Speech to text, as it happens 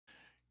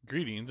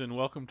Greetings and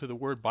welcome to the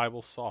Word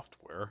Bible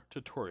Software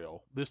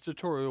tutorial. This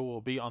tutorial will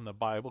be on the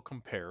Bible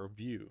Compare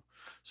view.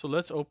 So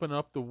let's open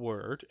up the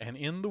Word, and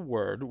in the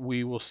Word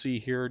we will see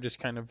here just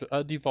kind of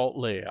a default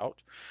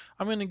layout.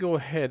 I'm going to go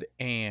ahead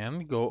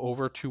and go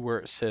over to where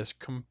it says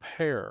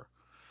Compare.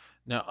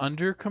 Now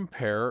under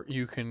Compare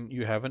you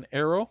have an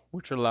arrow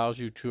which allows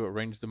you to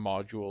arrange the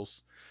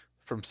modules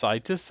from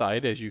side to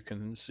side, as you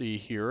can see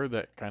here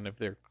that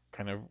they're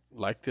kind of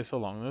like this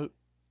along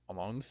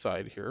the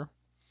side here,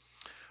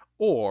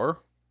 or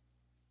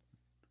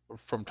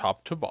from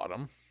top to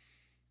bottom,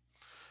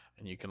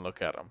 and you can look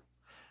at them.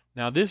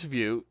 Now this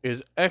view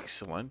is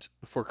excellent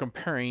for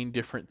comparing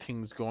different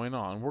things going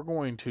on. We're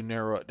going to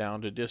narrow it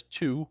down to just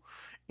two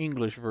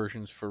English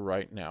versions for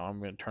right now. I'm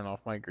going to turn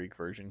off my Greek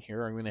version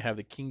here. I'm going to have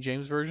the King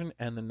James Version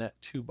and the Net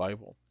 2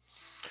 Bible.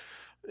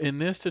 In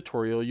this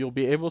tutorial, you'll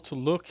be able to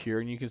look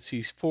here and you can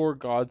see, for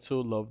God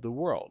so loved the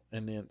world.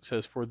 And then it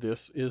says, for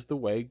this is the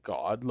way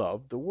God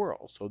loved the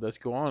world. So let's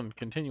go on,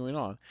 continuing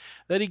on.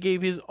 That he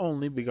gave his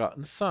only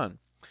begotten Son,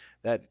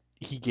 that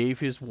he gave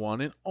his one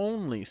and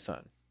only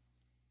Son,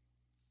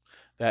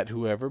 that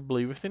whoever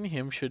believeth in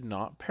him should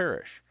not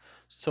perish,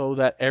 so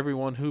that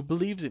everyone who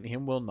believes in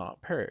him will not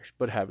perish,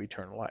 but have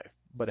eternal life,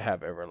 but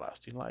have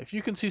everlasting life.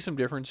 You can see some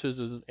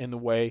differences in the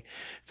way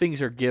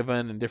things are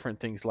given and different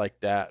things like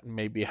that, and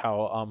maybe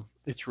how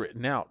it's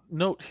written out.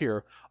 Note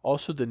here,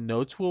 also the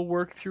notes will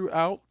work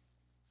throughout,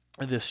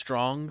 and the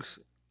Strongs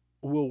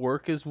will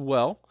work as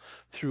well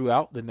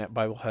throughout. The Net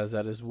Bible has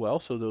that as well,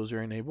 so those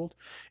are enabled.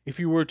 If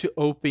you were to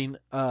open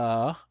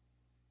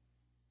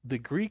the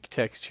Greek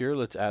text here,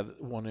 let's add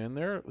one in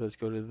there. Let's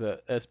go to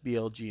the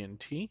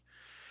SBLGNT.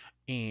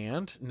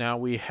 And now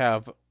we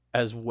have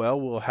as well,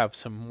 we'll have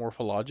some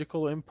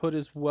morphological input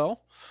as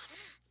well.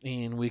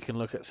 And we can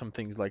look at some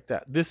things like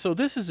that. So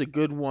this is a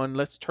good one.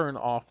 Let's turn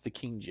off the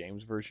King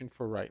James Version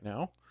for right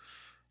now.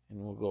 And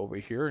we'll go over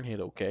here and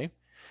hit OK.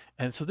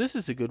 And so this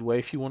is a good way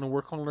if you want to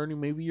work on learning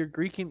maybe your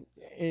Greek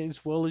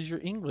as well as your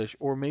English,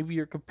 or maybe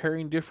you're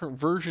comparing different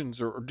versions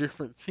or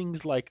different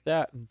things like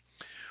that, and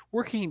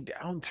working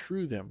down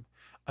through them.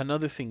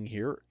 Another thing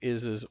here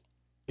is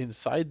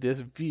inside this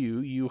view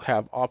you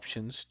have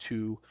options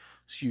so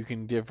you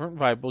can different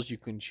Bibles you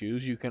can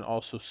choose. You can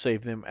also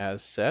save them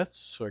as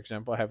sets. For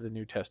example, I have the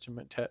New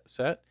Testament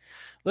set.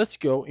 Let's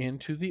go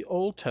into the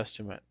Old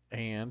Testament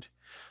and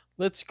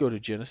let's go to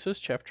Genesis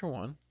chapter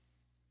 1.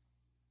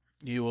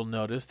 You will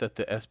notice that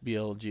the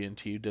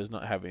SBLGNT does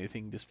not have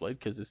anything displayed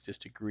because it's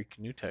just a Greek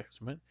New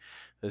Testament.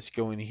 Let's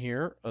go in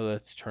here.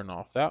 Let's turn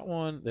off that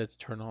one. Let's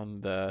turn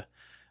on the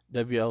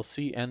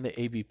WLC and the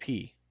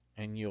ABP,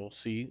 and you'll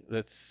see,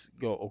 let's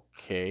go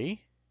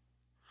OK.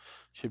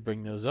 Should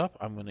bring those up.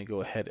 I'm going to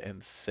go ahead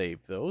and save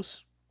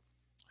those.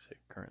 Save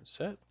current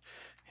set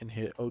and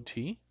hit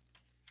OT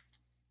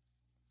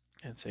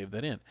and save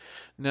that in.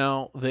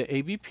 Now the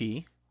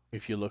ABP,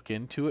 if you look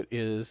into it,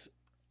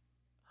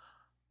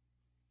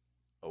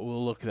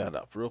 we'll look that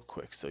up real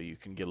quick so you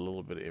can get a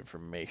little bit of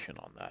information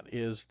on that,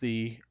 is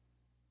the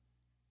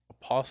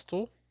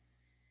Apostolic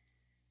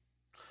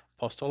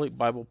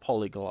Bible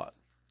Polyglot.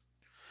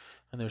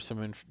 And there's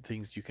some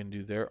things you can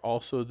do there.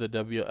 Also the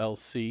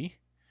WLC,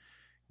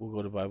 we'll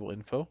go to Bible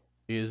Info,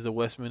 is the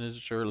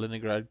Westminster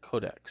Leningrad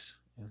Codex.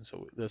 And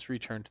so let's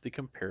return to the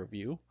compare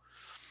view,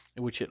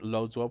 in which it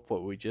loads up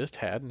what we just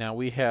had. Now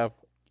we have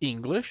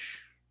English,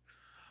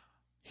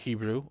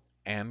 Hebrew,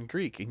 and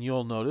Greek. And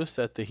you'll notice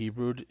that the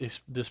Hebrew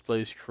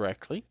displays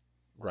correctly,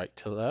 right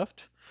to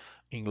left,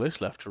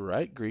 English left to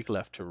right, Greek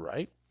left to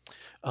right.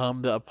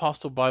 The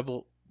Apostle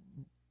Bible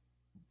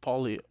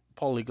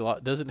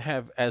Polyglot doesn't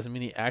have as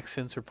many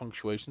accents or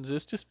punctuations.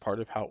 It's just part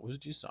of how it was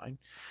designed.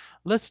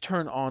 Let's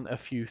turn on a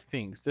few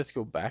things. Let's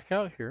go back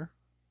out here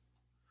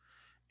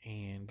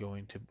and go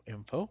into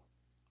info,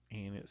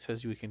 and it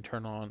says we can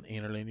turn on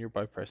interlinear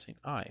by pressing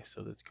I.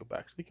 So let's go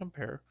back to the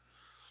compare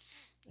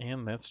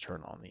and let's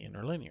turn on the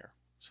interlinear.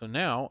 So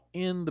now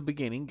in the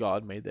beginning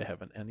God made the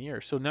heaven and the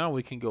earth. So now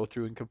we can go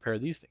through and compare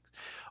these things.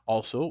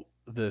 Also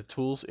the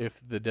tools, if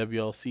the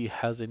WLC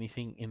has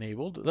anything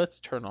enabled, let's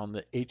turn on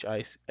the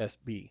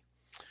HISB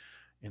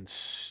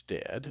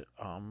instead,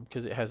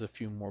 because it has a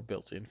few more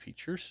built-in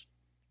features.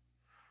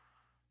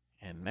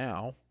 And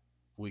now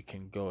we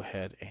can go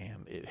ahead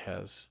and it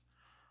has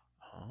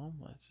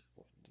let's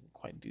didn't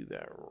quite do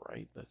that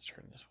right. Let's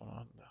turn this one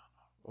on.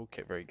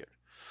 Okay, very good.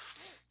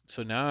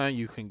 So now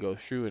you can go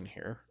through in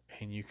here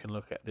and you can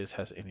look at, this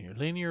has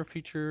interlinear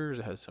features,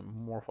 it has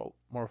some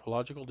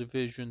morphological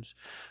divisions,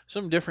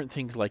 some different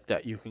things like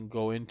that you can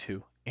go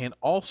into. And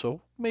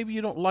also, maybe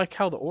you don't like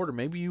how the order,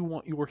 maybe you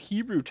want your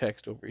Hebrew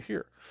text over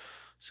here.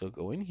 So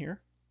go in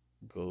here,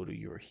 go to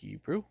your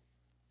Hebrew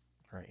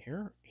right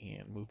here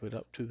and move it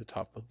up to the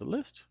top of the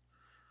list.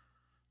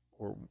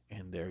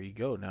 And there you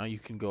go. Now you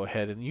can go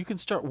ahead and you can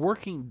start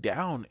working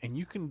down and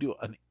you can do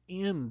an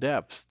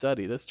in-depth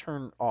study. Let's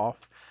turn off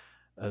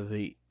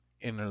the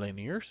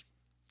interlinears,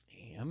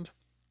 and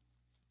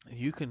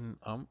you can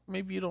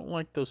maybe you don't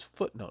like those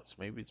footnotes.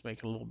 Maybe it's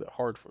making it a little bit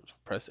hard for us.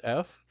 Press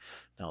F.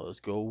 Now those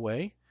go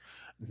away.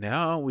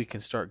 Now we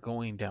can start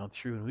going down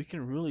through and we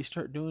can really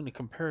start doing a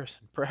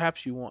comparison.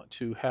 Perhaps you want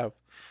to have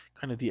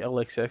kind of the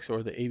LXX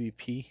or the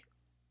ABP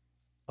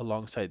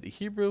alongside the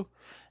Hebrew.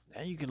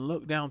 Now you can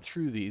look down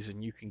through these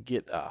and you can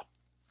get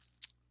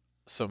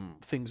some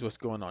things what's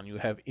going on. You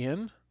have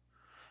in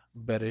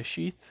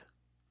Bereshith,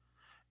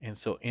 and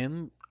so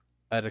in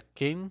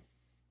Arakim,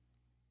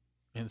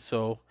 and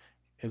so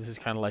this is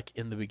kind of like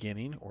in the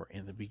beginning or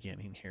in the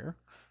beginning here,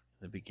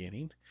 in the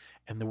beginning.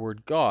 And the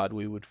word God,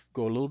 we would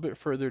go a little bit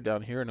further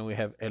down here, and then we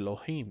have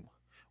Elohim.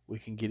 We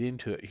can get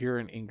into it here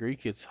in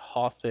Greek. It's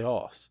ha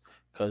theos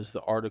because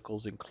the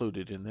article's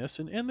included in this,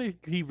 and the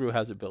Hebrew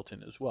has it built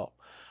in as well.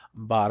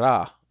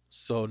 Bara.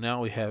 So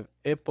now we have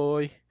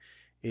epoi,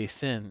 a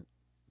sin,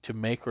 to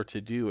make or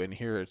to do, and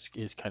here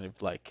it's kind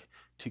of like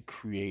to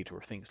create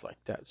or things like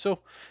that. So,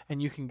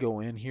 and you can go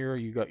in here,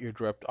 you got your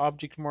direct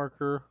object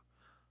marker,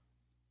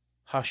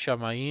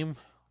 Hashamayim,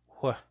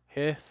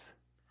 Heth,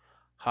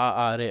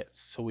 Haaretz.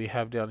 So we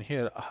have down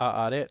here,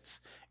 Haaretz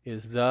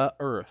is the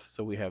earth.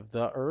 So we have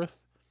the earth,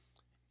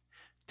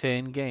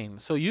 Ten gain.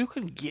 So you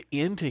can get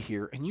into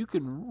here and you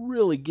can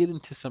really get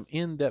into some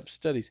in-depth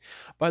studies.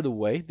 By the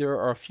way, there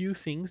are a few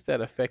things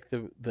that affect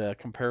the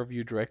compare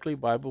view directly.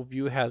 Bible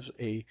view has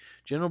a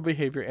general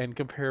behavior and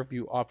compare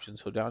view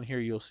options. So down here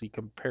you'll see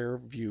compare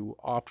view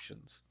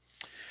options.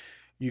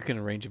 You can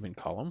arrange them in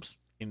columns,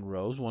 in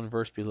rows, one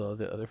verse below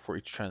the other for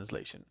each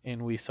translation.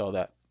 And we saw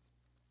that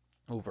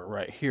over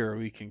right here.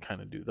 We can kind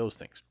of do those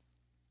things.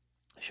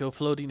 Show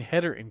floating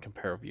header in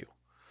compare view.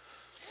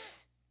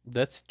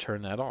 Let's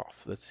turn that off.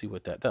 Let's see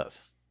what that does.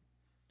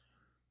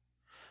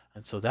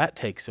 And so that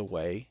takes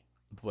away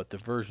what the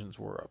versions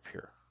were up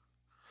here.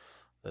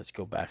 Let's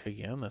go back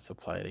again. Let's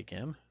apply it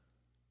again.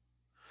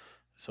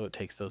 So it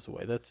takes those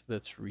away.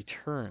 Let's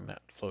return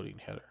that floating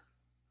header.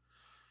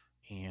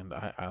 And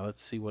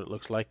let's see what it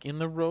looks like in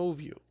the row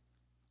view.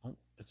 Oh,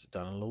 it's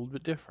done a little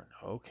bit different.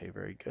 Okay,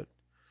 very good.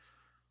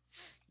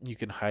 You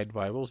can hide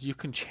Bibles. You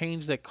can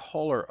change the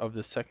color of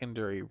the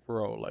secondary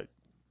row. Like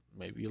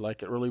maybe you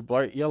like it really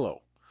bright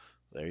yellow.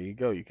 There you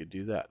go. You could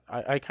do that.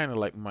 I kind of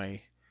like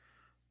my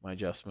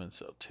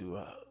adjustments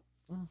to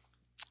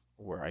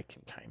where I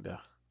can kind of,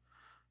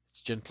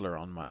 it's gentler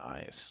on my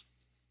eyes.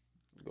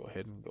 Go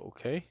ahead and go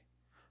OK.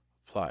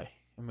 Apply.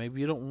 And maybe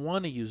you don't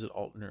want to use an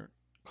alternate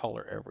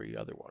color every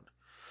other one.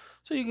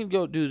 So you can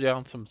go do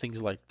down some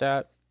things like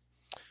that.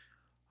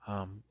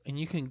 And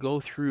you can go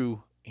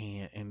through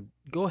and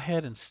go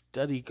ahead and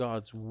study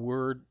God's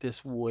Word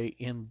this way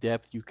in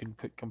depth. You can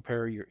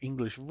compare your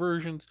English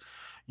versions.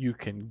 You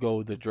can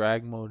go the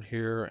drag mode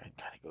here and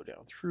kind of go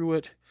down through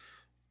it.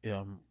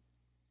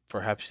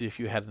 Perhaps if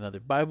you had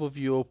another Bible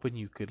view open,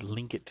 you could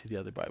link it to the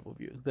other Bible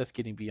view. That's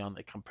getting beyond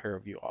the compare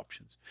view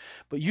options.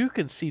 But you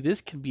can see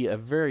this can be a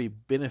very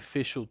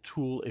beneficial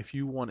tool if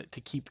you want it to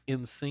keep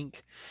in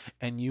sync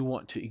and you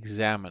want to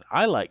examine.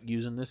 I like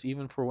using this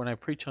even for when I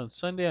preach on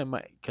Sunday. I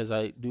might, because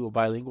I do a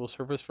bilingual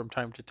service from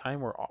time to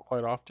time or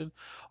quite often.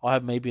 I'll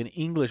have maybe an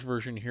English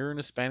version here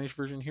and a Spanish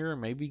version here, and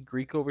maybe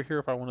Greek over here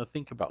if I want to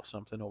think about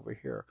something over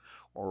here,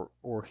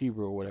 or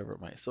Hebrew or whatever it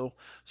might. So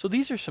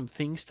these are some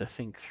things to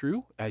think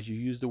through as you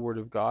use the Word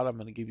of God. I'm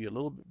going to give you a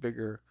little bit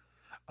bigger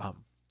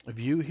um,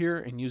 view here,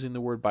 and using the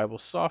Word Bible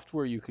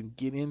software, you can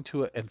get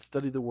into it and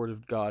study the Word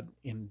of God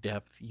in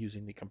depth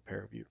using the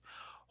compare view.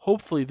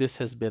 Hopefully this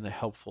has been a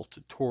helpful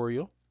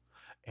tutorial,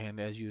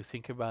 and as you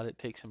think about it,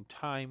 take some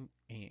time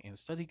and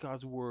study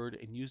God's Word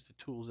and use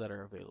the tools that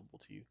are available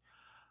to you.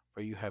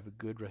 Pray you have a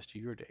good rest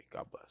of your day.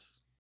 God bless.